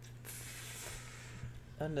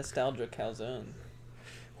 A nostalgia calzone.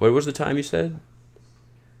 What was the time you said?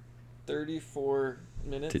 34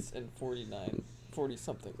 minutes and 40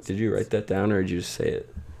 something. Did you write that down or did you just say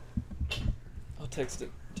it? I'll text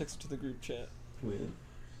it. Text it to the group chat.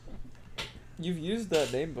 You've used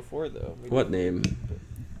that name before, though. What name?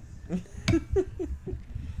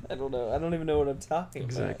 I don't know. I don't even know what I'm talking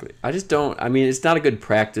Exactly. I just don't. I mean, it's not a good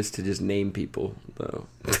practice to just name people, though.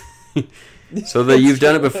 So that you've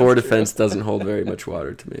done it before That's defense true. doesn't hold very much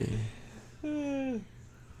water to me. about.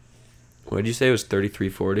 What did you say it was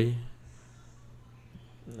 3340?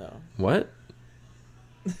 No. What?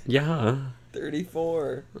 Yeah.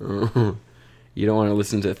 34. You don't want to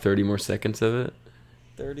listen to 30 more seconds of it?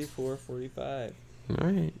 34:45. All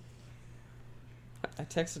right. I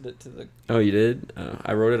texted it to the Oh, you did?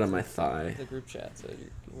 I wrote it on my thigh. group chat. So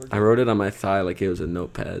we're I wrote it on my thigh like it was a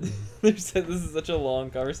notepad. They said this is such a long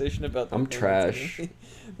conversation about. I'm things trash.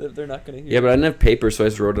 that they're not gonna hear. Yeah, but I didn't have paper, so I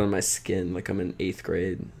just wrote it on my skin like I'm in 8th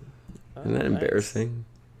grade. Oh, Isn't that nice. embarrassing?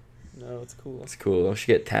 No, it's cool. It's cool. I should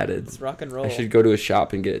get tatted. It's rock and roll. I should go to a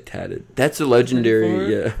shop and get it tatted. That's a legendary, 34,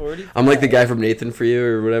 yeah. 45. I'm like the guy from Nathan For You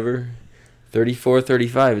or whatever. 34,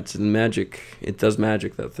 35. It's magic. It does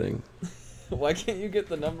magic, that thing. Why can't you get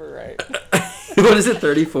the number right? What is it,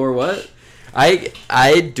 34 what?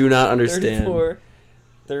 I do not understand.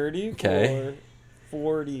 34, Okay.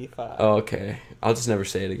 45. Oh, okay. I'll just never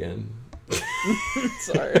say it again.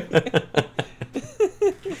 Sorry.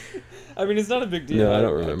 I mean, it's not a big deal. No, I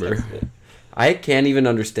don't remember. texted it. I can't even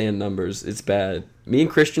understand numbers. It's bad. Me and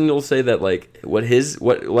Christian will say that like what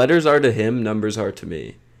letters are to him, numbers are to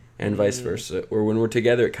me, and vice versa. Or when we're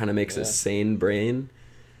together, it kind of makes a Yeah. sane brain.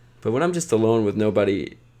 But when I'm just alone with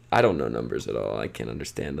nobody, I don't know numbers at all. I can't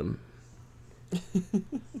understand them.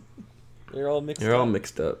 They're all mixed They're up. all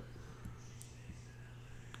mixed up.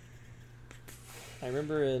 I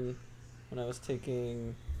remember when I was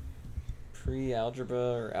taking pre-algebra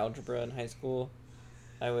or algebra in high school,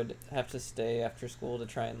 I would have to stay after school to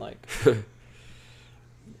try and like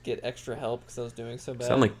get extra help because I was doing so bad.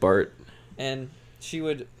 Sound like Bart. And she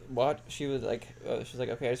would watch. She was like,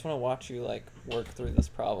 okay, I just want to watch you like work through this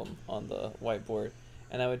problem on the whiteboard,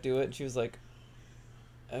 and I would do it, and she was like,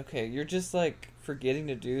 okay, you're just like forgetting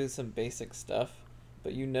to do some basic stuff,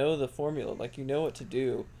 but you know the formula, like you know what to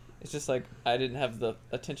do. It's just like I didn't have the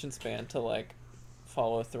attention span to like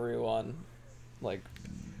follow through on like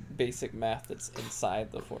basic math that's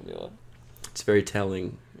inside the formula. It's very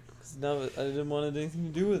telling. 'Cause no, I didn't want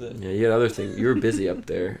anything to do with it. Yeah, you had other things. You were busy up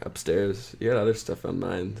there, upstairs. You had other stuff on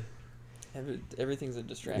mind. Everything's a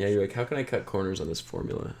distraction. Yeah, you're like, how can I cut corners on this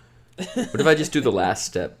formula? What if I just do the last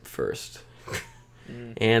step first?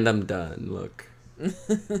 And I'm done. Look.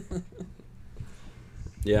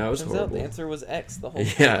 Yeah, it was Turns out horrible. the answer was X the whole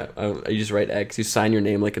time. Yeah, you just write X. You sign your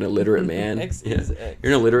name like an illiterate man. X Yeah. is X.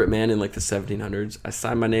 You're an illiterate man in like the 1700s. I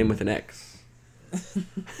signed my name with an X.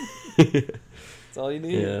 That's all you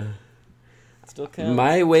need. Yeah. Still counts.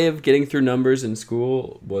 My way of getting through numbers in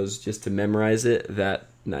school was just to memorize it that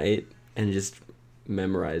night and just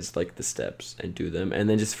memorize like the steps and do them and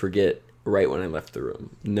then just forget right when I left the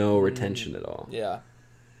room. No retention at all. Yeah.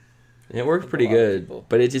 And it worked Like a pretty lot of good, people.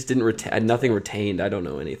 but it just didn't retain. Nothing retained. I don't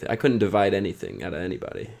know anything. I couldn't divide anything out of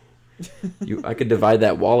anybody. I could divide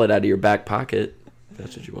that wallet out of your back pocket. If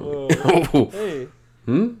that's what you want. Whoa. Hey,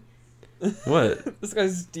 What? this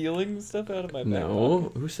guy's stealing stuff out of my back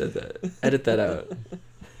No. Who said that? Edit that out.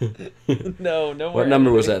 pocket. No, no. What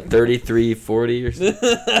number was that? 3340 or something?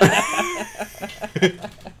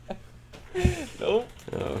 Nope.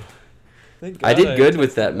 Oh. Thank I God did good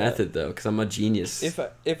with texted that method though, because I'm a genius.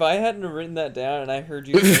 If I hadn't written that down and I heard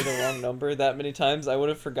you say the wrong number that many times, I would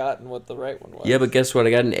have forgotten what the right one was. Yeah, but guess what? I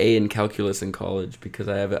got an A in calculus in college because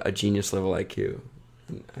I have a genius level IQ.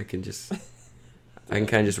 I can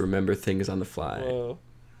kind of just remember things on the fly. Whoa.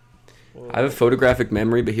 I have a photographic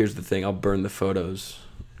memory, but here's the thing: I'll burn the photos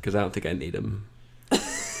because I don't think I need them.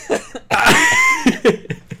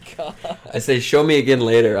 God. I say, show me again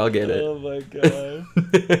later. I'll get it. Oh my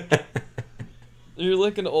God. You're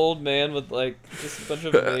like an old man with like just a bunch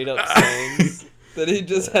of made up sayings. That he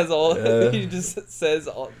just has all. Yeah. He just says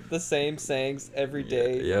all the same sayings every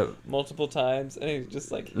day, Yep. multiple times, and he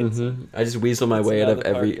just like hits him. I just weasel my Hits way him out out of of the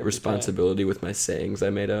park every every responsibility with my sayings I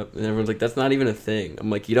made up, and everyone's like, "That's not even a thing." I'm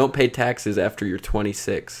like, "You don't pay taxes after you're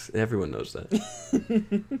 26." Everyone knows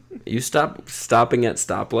that. You stop stopping at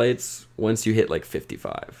stoplights once you hit like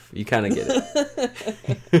 55. You kind of get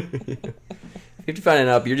it. 55 and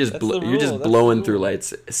up, you're just That's the you're rule, just that's the blowing through rule.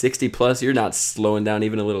 lights. 60 plus, you're not slowing down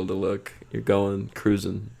even a little to look. You're going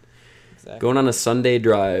cruising, Exactly. going on a Sunday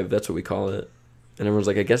drive. That's what we call it. And everyone's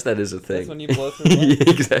like, I guess that is a thing. That's when you blow through lights.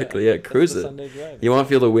 Exactly. Yeah, That's cruise the it. Sunday drive. You want to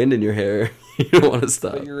feel the wind in your hair. You don't want to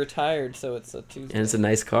stop. But you're retired, so it's a Tuesday. And it's a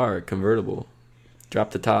nice car, convertible.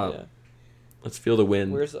 Drop the top. Yeah. Let's feel the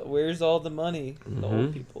wind. Where's all the money? The old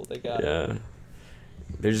Mhm. people, they got it. Yeah.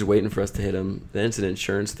 They're just waiting for us to hit them. Then it's an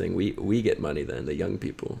insurance thing. We get money then, the young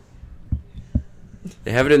people.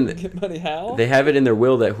 They have it in Get money how? they have it in their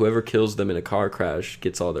will that whoever kills them in a car crash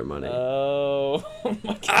gets all their money. Oh, oh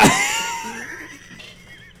my god.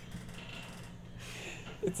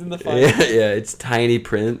 It's in the final. Yeah, it's tiny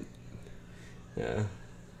print. Yeah.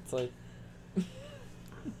 It's like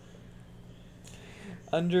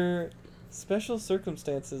under special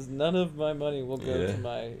circumstances, none of my money will go Yeah. to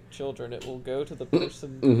my children. It will go to the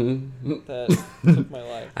person Mhm. that took my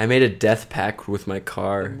life. I made a death pact with my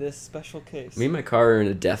car. In this special case. Me and my car are in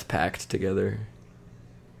a death pact together.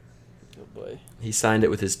 Oh boy. He signed it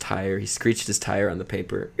with his tire. He screeched his tire on the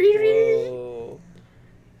paper. Whoa.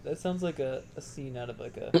 That sounds like a scene out of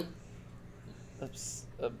like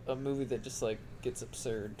a movie that just like gets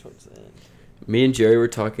absurd towards the end. Me and Jerry were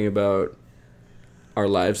talking about our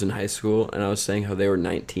lives in high school, and I was saying how they were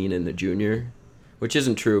 19 in the junior, which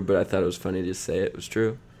isn't true, but I thought it was funny to say it was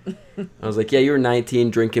true. I was like, yeah, you were 19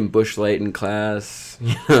 drinking Busch Light in class,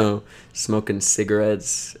 you know, smoking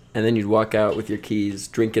cigarettes, and then you'd walk out with your keys,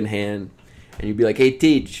 drink in hand, and you'd be like, hey,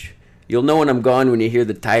 teach, you'll know when I'm gone when you hear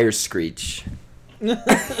the tires screech.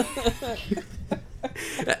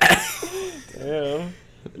 Damn.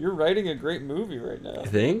 You're writing a great movie right now. I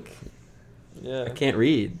think? Yeah. I can't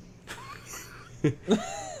read. I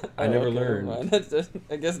Oh, never okay, learned. never mind.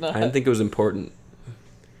 I guess not. I didn't think it was important.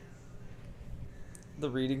 The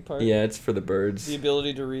reading part? Yeah, it's for the birds. The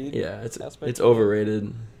ability to read? Yeah, it's aspect?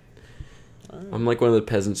 overrated. Alright. I'm like one of the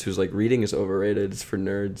peasants who's like, reading is overrated. It's for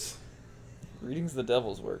nerds. Reading's the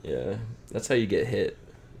devil's work. Yeah, that's how you get hit.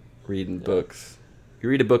 Reading Yeah. books. You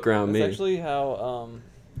read a book around That's me. actually how,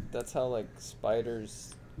 that's how, like,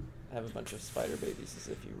 spiders have a bunch of spider babies, is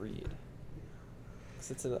if you read. 'Cause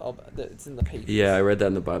it's in the pages. Yeah, I read that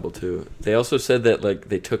in the Bible too. They also said that like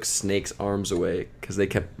they took snakes' arms away because they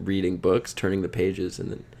kept reading books, turning the pages, and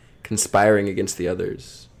then conspiring against the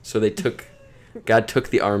others. So they took, God took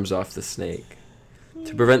the arms off the snake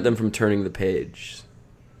to prevent them from turning the page,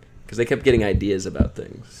 because they kept getting ideas about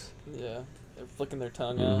things. Yeah. They're flicking their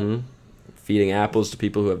tongue hmm Feeding apples to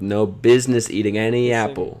people who have no business eating any Same.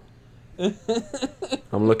 apple. out.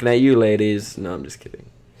 I'm looking at you, ladies. No, I'm just kidding.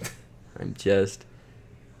 I'm just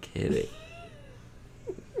kidding.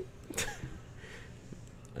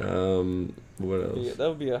 What else? That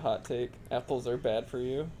would be a hot take. Apples are bad for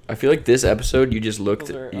you. I feel like this episode you just looked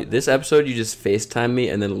Those are at, this episode you just FaceTimed me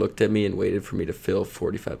and then looked at me and waited for me to fill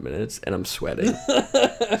 45 minutes, and I'm sweating.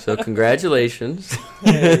 So congratulations.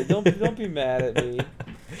 Hey, don't be mad at me.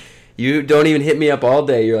 You don't even hit me up all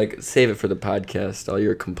day. You're like, save it for the podcast. All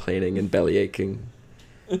your complaining and belly aching.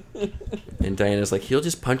 And Diana's like, he'll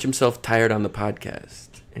just punch himself tired on the podcast.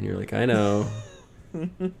 And you're like, I know.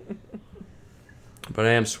 But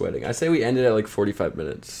I am sweating. I say we ended at like 45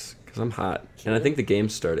 minutes because I'm hot. And I think the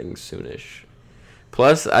game's starting soonish.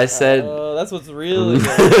 Plus, I said... Oh, that's what's really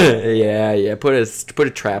good. yeah. Put a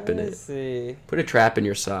trap in Let's it. see. Put a trap in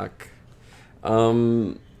your sock.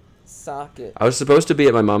 Socket. I was supposed to be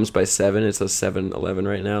at my mom's by 7. It's a 7-Eleven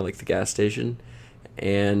right now, like the gas station.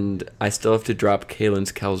 And I still have to drop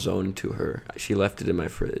Kaylin's calzone to her. She left it in my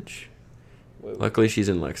fridge. Whoa. Luckily, she's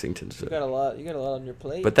in Lexington. You got a lot on your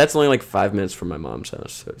plate. But that's only like 5 minutes from my mom's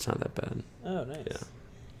house, so it's not that bad. Oh, nice. Yeah.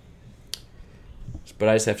 But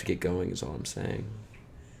I just have to get going is all I'm saying.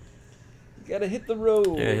 You gotta hit the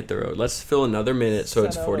road. Yeah, hit the road. Let's fill another minute so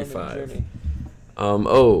it's Set out on the 45. journey. I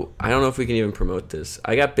don't know if we can even promote this.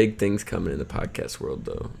 I got big things coming in the podcast world,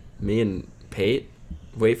 though. Me and Pate,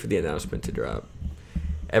 wait for the announcement to drop.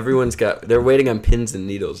 They're waiting on pins and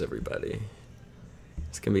needles, everybody.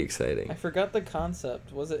 It's going to be exciting. I forgot the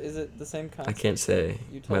concept. Is it the same concept? I can't say.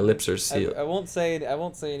 You told My me? lips are sealed. I won't say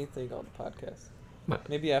anything on the podcast.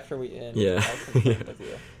 Maybe after we end. Yeah. I'll confirm with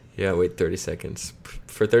you. Yeah, wait 30 seconds.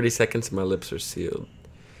 For 30 seconds, my lips are sealed.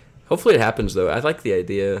 Hopefully it happens, though. I like the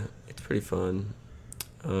idea. It's pretty fun.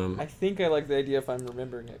 I think I like the idea if I'm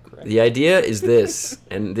remembering it correctly. The idea is this,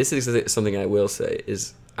 and this is something I will say,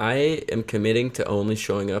 is I am committing to only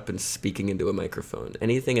showing up and speaking into a microphone.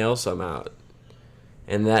 Anything else, I'm out.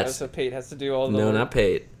 And that's... So Pate has to do all the... No, not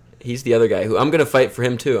Pate. He's the other guy who... I'm going to fight for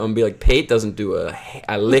him, too. I'm going to be like, Pate doesn't do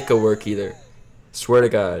a lick of work either. Swear to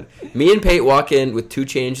God. Me and Pate walk in with 2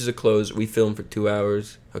 changes of clothes. We film for 2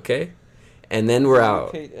 hours, okay? And then we're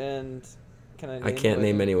out. Pate and... I can't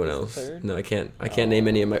name anyone else. No, I can't. I can't name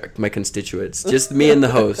any of my constituents. Just me and the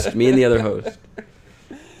host. Me and the other host.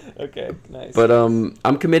 Okay, nice. But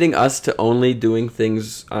I'm committing us to only doing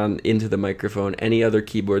things into the microphone. Any other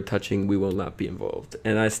keyboard touching, we will not be involved,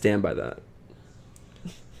 and I stand by that.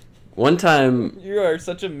 One time, you are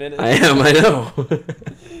such a menace. I am. I know.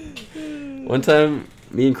 One time,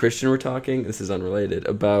 me and Christian were talking. This is unrelated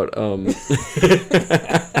about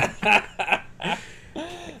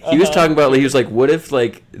He was talking about, he was like, what if,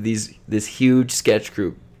 like, this huge sketch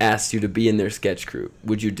group asked you to be in their sketch group?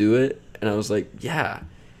 Would you do it? And I was like, yeah.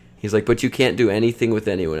 He's like, but you can't do anything with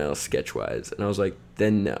anyone else sketch-wise. And I was like,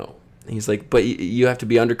 then no. And he's like, but you have to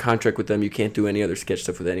be under contract with them. You can't do any other sketch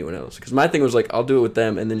stuff with anyone else. Because my thing was, like, I'll do it with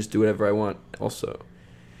them and then just do whatever I want also.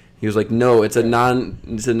 He was like, no, it's a non,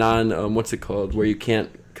 what's it called, where you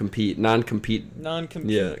can't compete, non-compete.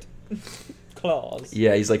 Yeah. Clause.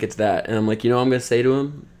 Yeah, he's like, it's that. And I'm like, you know what I'm going to say to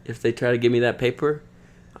him? If they try to give me that paper,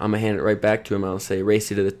 I'm going to hand it right back to him. I'll say, race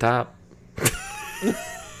you to the top.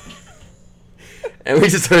 And we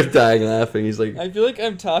just started dying laughing. He's like... I feel like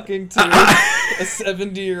I'm talking to a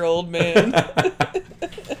 70-year-old man.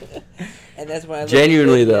 And that's why I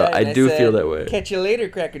genuinely, though, I do feel that way. Catch you later,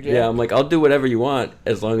 Cracker Jack. Yeah, I'm like, I'll do whatever you want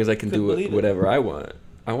as long as I can do whatever I want.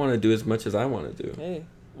 I want to do as much as I want to do. Hey,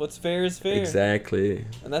 what's fair is fair. Exactly.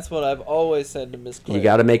 And that's what I've always said to Miss Claire. You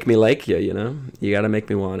got to make me like you, you know? You got to make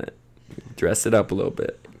me want it. Dress it up a little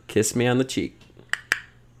bit. Kiss me on the cheek.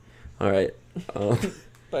 All right.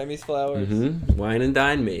 Buy me flowers. Mm-hmm. Wine and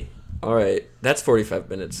dine me. All right. That's 45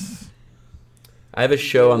 minutes. I have a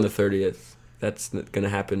show on the 30th. That's going to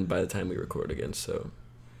happen by the time we record again, so.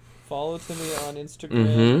 Follow Timmy on Instagram.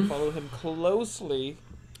 Mm-hmm. Follow him closely.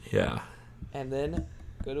 Yeah. And then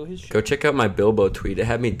go to his show. Go check out my Bilbo tweet. It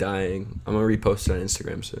had me dying. I'm going to repost it on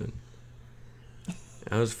Instagram soon.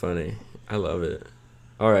 That was funny. I love it.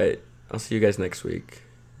 All right. I'll see you guys next week.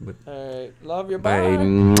 All right. Love you. Bye.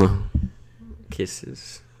 Bye.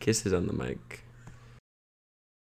 Kisses. Kisses on the mic.